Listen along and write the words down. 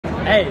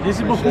Hey, this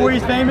is before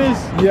he's famous.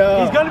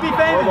 Yeah. He's gonna be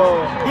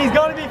famous. He's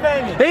gonna be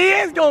famous. He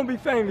is gonna be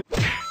famous.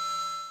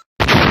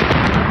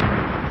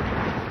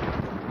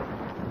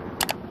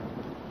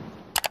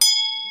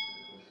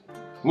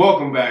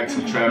 Welcome back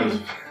to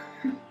Travis.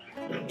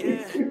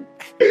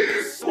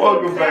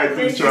 Welcome back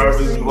to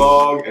Travis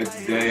Vlog, and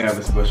today I have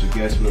a special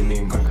guest with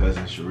me, my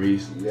cousin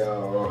Sherrice.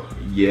 Yo.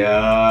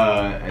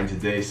 Yeah, and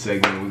today's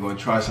segment we're gonna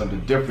try something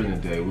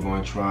different today. We're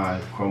gonna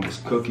try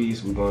Crumbl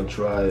cookies. We're gonna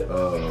try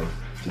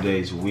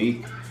today's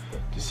week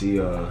to see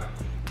if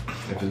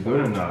it's good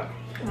or not.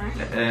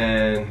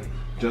 And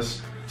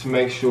just to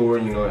make sure,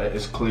 you know,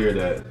 it's clear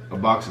that a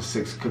box of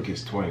 6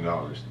 cookies is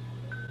 $20.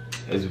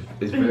 It's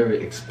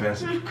very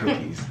expensive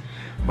cookies,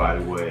 by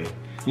the way.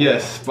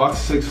 Yes, box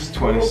of 6 is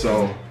 20,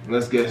 so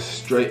let's get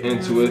straight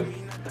into it.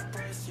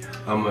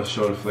 I'm gonna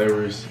show the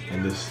flavors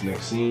in this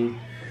next scene.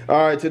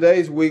 All right,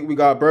 today's week we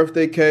got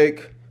birthday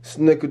cake,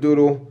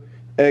 snickerdoodle,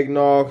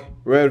 eggnog,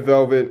 red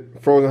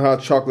velvet, frozen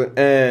hot chocolate,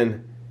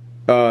 and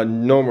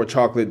normal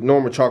chocolate.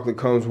 Normal chocolate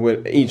comes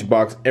with each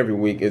box every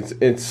week.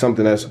 It's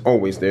something that's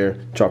always there,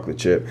 chocolate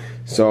chip.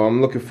 So I'm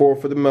looking forward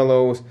for the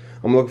mellows.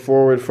 I'm looking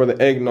forward for the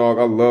eggnog.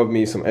 I love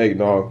me some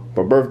eggnog.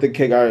 But birthday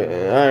cake, I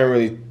ain't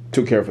really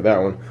too care for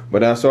that one. But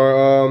that's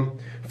our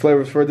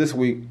flavors for this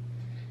week.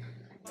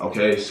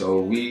 Okay,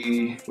 so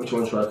which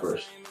one try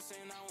first?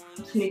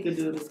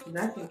 Snickerdoodle.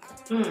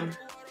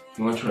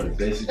 You want to try the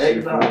basic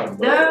Eggnog.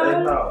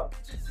 No.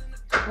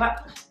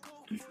 What?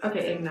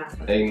 Okay,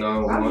 eggnog.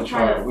 Eggnog.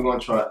 We're gonna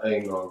try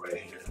eggnog right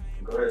here.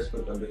 Go ahead and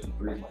split them bitches,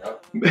 breathe my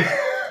up.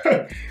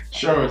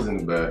 Sherrice in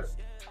the back.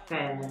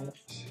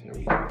 Fast. Here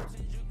we go.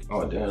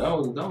 Oh damn,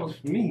 that was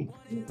for me.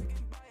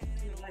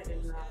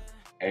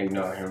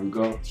 Eggnog, here we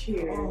go.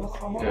 Cheers.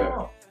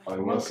 Yeah. Oh,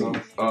 you want some?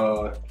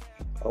 I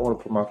want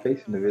to put my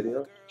face in the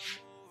video.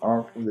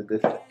 Arm from the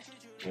distance.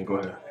 Yeah, go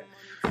ahead.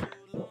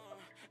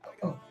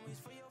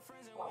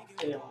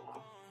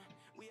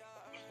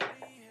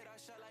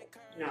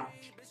 No.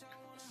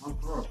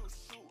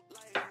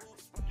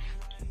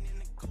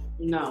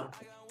 No.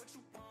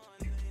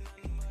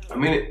 I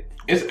mean,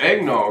 it's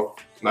eggnog,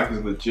 like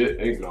it's legit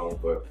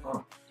eggnog, but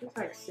It's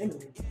like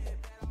cinnamon.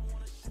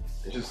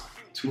 it's just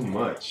too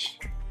much.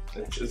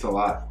 It's a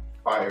lot.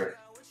 Fire.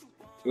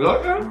 You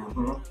like that?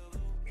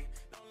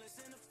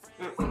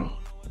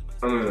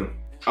 I mean,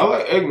 I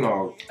like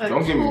eggnog.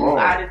 Don't get me wrong.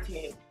 2 out of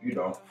 10. You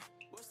don't.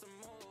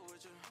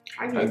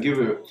 I give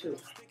it 2.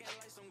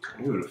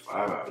 I give it a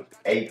 5 out of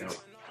 8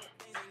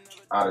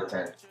 out of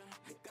 10.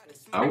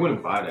 I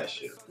wouldn't buy that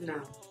shit.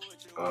 No.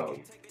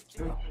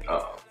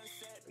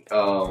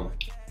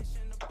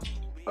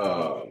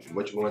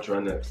 What you want to try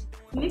next?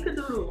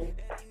 Snickerdoodle.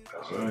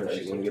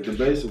 Alright, you want to get the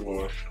basic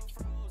one.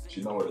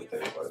 You know what it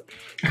tastes like.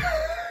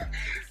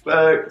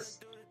 Facts.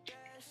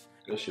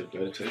 That shit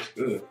better taste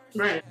good.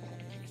 Right.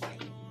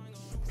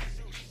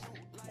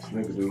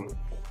 Snickerdoodle.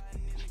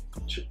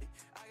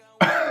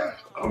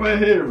 I'm right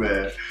here,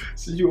 man.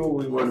 So you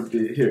always want to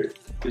be here.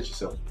 Get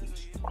yourself a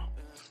piece.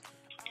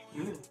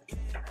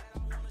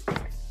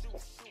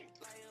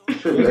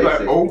 It's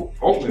like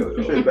oatmeal.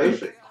 This shit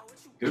basic.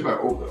 It's like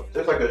oatmeal.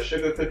 It's like a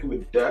sugar cookie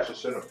with a dash of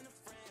cinnamon.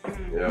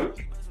 Yeah.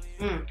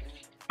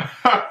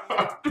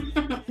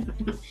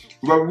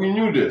 But we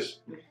knew this.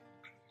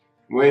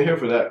 We ain't here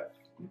for that.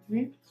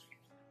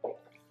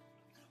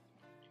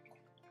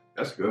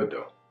 That's good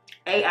though.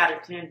 8 out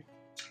of 10.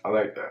 I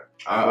like that.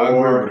 I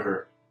agree with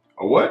her.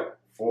 A what?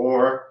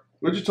 4.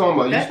 What you talking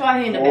about? That's why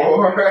he in the back.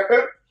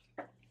 4.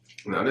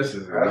 No, this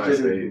is a That nice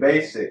shit is age.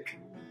 basic.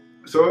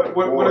 So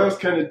what else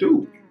can it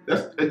do?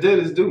 It did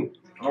its due.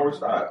 No, it's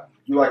not.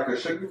 You like a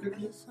sugar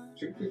cookie?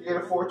 Sugar cookie get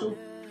a 4 too?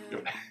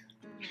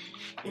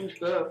 It's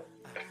good.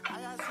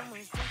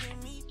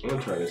 I'm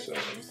gonna try this out.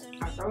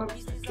 I saw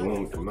it. The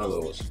one with the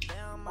mellows.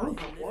 Oh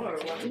my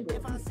word. What is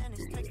it?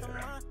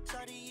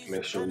 Yeah.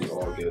 Make sure we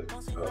all get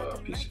a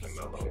piece of the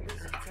mellow in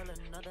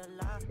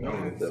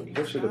here.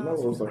 What should the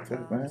mellows like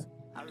that, man?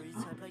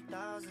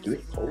 Is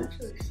it cold?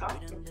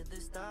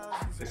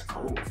 It's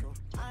cold.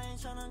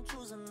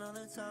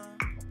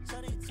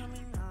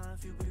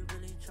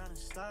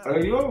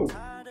 Hey yo!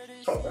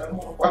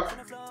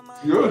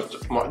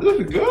 This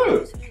is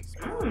good.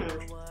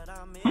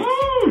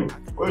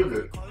 What is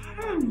it?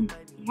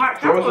 Hot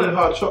Frozen chocolate.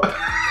 hot chocolate.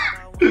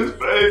 His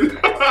face.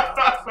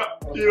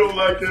 You don't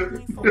like it.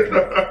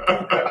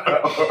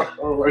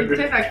 Oh, It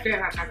tastes like straight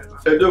hot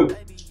chocolate. It do.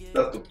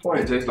 that's the It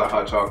point. tastes like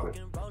hot chocolate.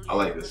 I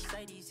like this.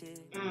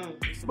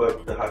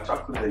 But the hot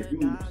chocolate they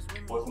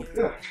used wasn't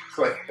good.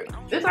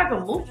 It's like a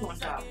mousse on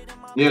top.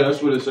 Yeah,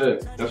 that's what it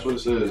said. That's what it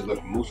says. It's like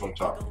a mousse on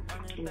top.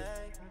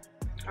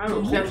 I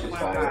don't know,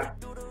 7.5.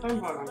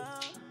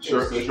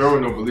 Sure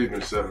don't believe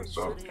in 7,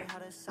 so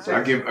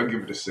I give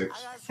it a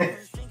 6.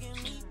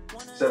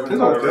 7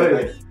 It's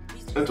okay.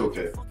 It's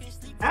okay.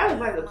 I just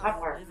like the top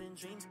part.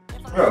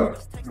 Yeah,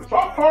 the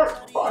top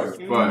part, fire.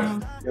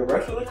 But Your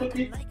rest of the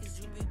cookie,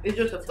 It's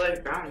just a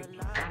flavored brownie.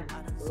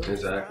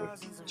 exactly.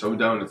 So we're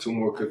down to 2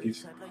 more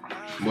cookies.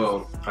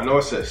 Well, I know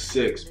it says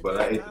 6, but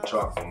I ate the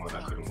chocolate one.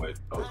 I couldn't wait.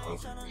 I was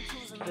hungry.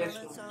 Yes,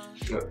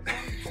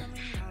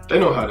 They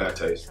know how that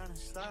tastes.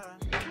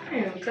 I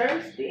am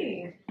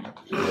thirsty.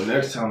 The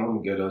next time I'm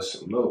gonna get us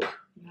some milk.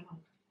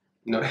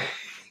 No.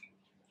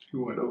 You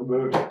want no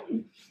milk?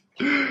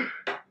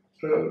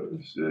 Oh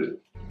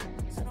shit.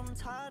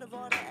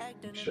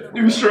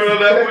 You was straight on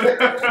that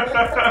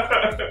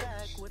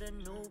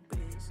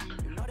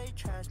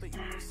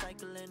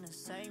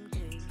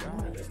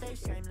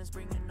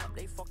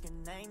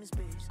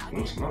one.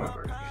 What's my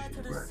birthday?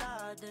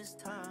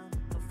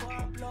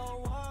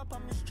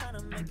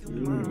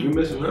 You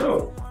missing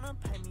out.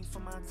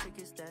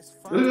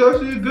 This is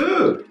actually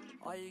good.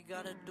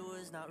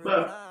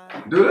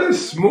 Dude, that's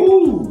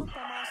smooth.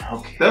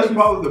 Okay. That's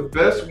probably the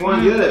best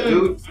one yet,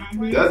 dude.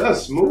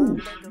 That's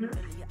smooth.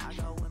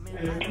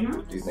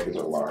 These niggas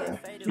are lying.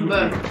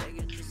 But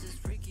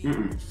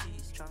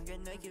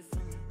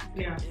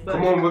yeah, but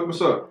Come on,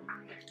 what's up?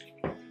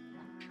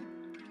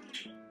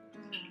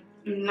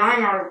 9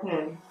 out of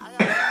 10.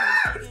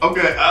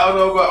 Okay, I don't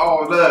know about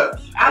all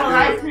that.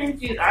 I like cream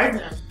cheese ice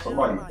cream.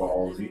 Somebody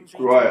ballsy.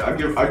 Right, I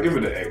give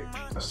it an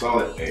 8, a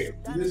solid 8.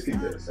 You just can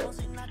get a 7.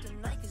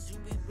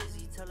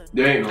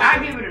 There ain't no I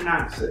give it a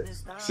 9.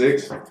 6.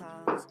 6. 6.5.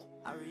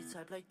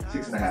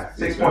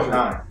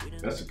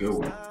 6.9. That's a good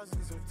one.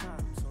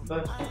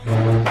 But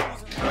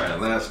Alright,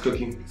 last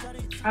cookie.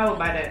 I would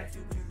buy that.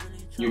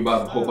 You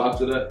about the whole box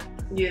of that?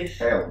 Yes.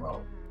 Hell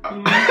no. I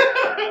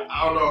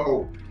don't know, a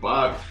whole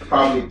box.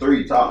 Probably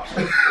 3 tops.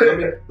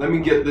 let me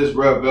get this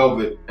red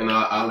velvet and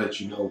I'll let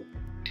you know.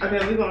 Okay,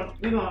 we're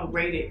gonna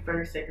rate it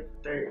first, second,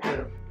 third.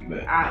 So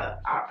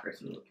our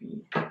personal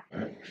opinion.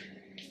 Alright.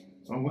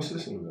 Oh, what's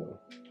this in there?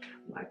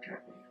 White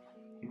chocolate.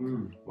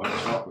 White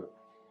chocolate.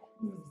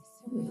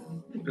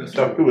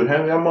 Some people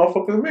hand that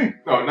motherfucker to me.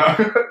 Oh no.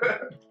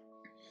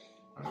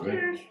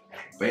 Alright.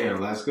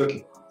 Bam, last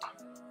cookie.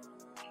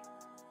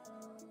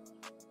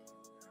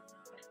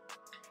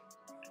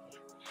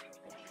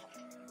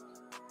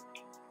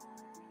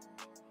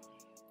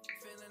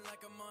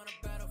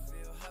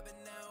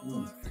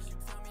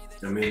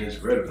 I mean, it's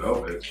red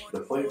velvet.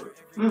 The flavor.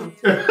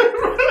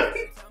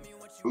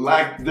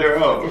 Lack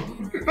thereof.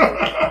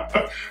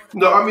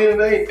 No, I mean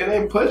it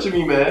ain't punching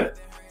me, man.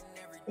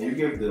 And you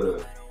give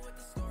the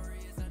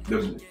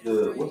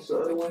what's the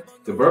other one?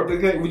 The birthday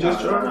cake we just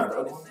tried. The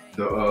other one.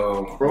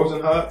 The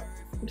frozen hot.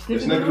 The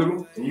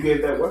snickerdoodle. And you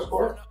gave that what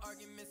score?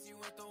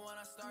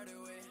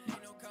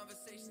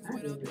 I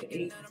give it an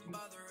 8.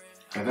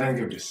 I think I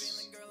give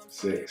this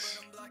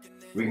 6.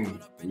 We can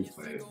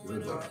replay it.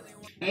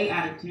 8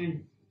 out of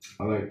 10.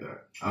 I like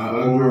that. I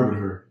agree with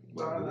her.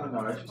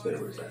 No, that should stay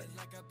where it's at.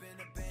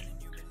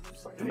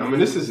 I mean,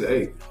 this is an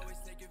 8.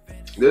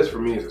 This for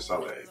me is a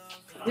solid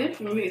 8. This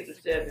for me is a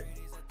 7.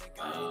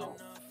 Wow.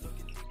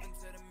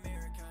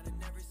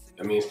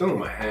 I mean, it's still in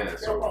my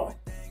hands. So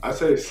I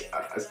say, it's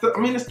still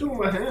in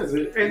my hands.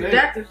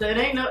 Exactly, so it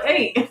ain't no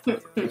 8. I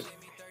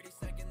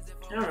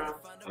don't know.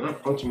 I'm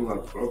not punching me like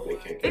a birthday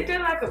cake. It's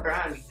just like a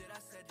brownie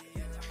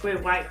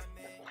with white.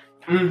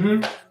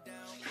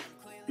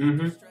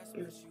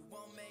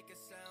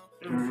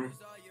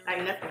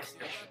 Like nothing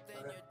special.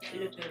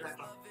 It just like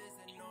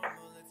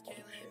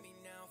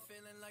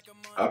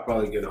I'll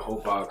probably get a whole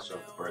box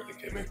of the birthday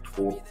cake. Maybe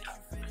four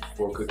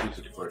cookies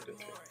of the birthday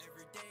cake.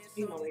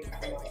 you know it.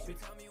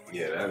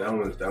 Yeah, that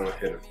one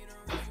hit him.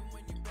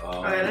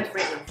 Okay, let's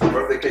rate them.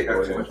 Birthday cake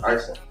got too much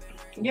icing.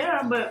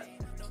 Yeah, but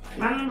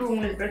my number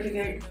 1 is birthday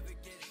cake.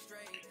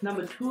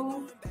 Number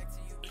 2,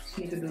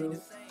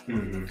 snickerdoodle.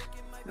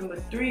 Number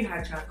 3,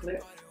 hot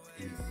chocolate.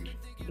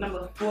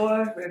 Number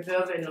 4, red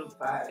velvet. Number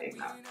 5,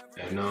 eggnog.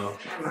 Eggnog.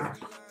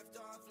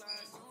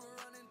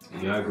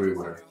 Yeah, I agree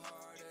with her.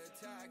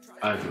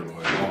 I agree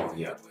with her. Oh,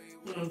 yeah.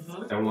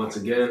 And once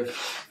again,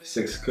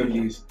 6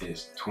 cookies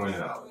is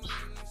 $20.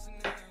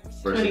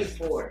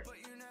 24.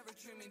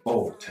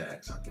 Oh,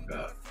 tax, I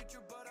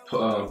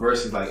forgot.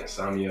 Versus like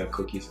Insomnia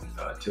cookies and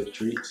tip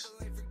treats.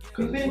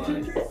 You been to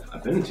Tip Treats?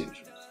 I've been to Tip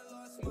Treats.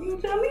 You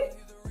tell me?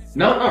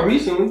 No, not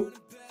recently,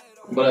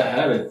 but I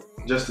haven't.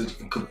 Just to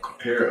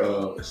compare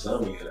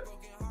Insomnia.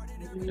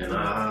 And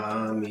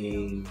I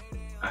mean,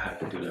 I have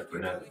to do that for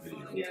another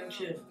video. Yeah, we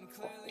should.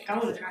 I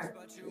want to try it.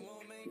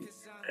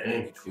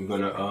 And we're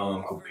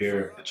gonna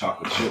compare the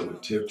chocolate chip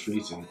with Tip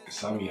Treats and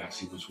Insomnia.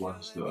 See which one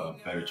is the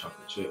better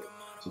chocolate chip.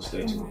 So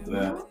stay tuned for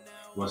that.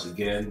 Once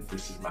again,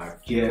 this is my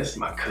guest,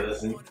 my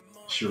cousin,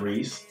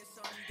 Sherrice.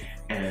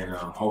 And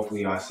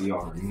hopefully I'll see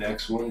y'all in the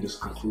next one. This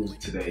concludes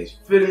today's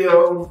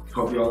video.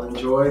 Hope y'all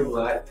enjoyed.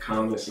 Like,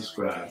 comment,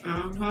 subscribe.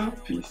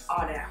 Peace.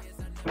 All that.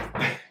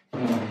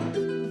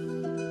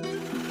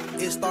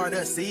 It's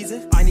Stardust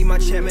season. I need my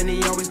chairman,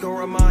 he always gon'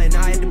 remind.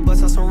 I had to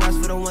bust out some raps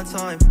for the one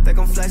time. Think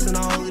I'm flexing,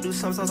 I only do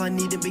sometimes. I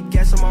need to big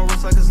gas on my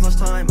wrist like it's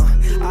lunchtime.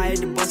 I had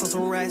to bust out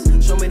some racks.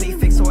 Show me they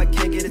fix so I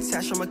can't get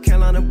attached. I'm a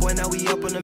Carolina boy, now we up in the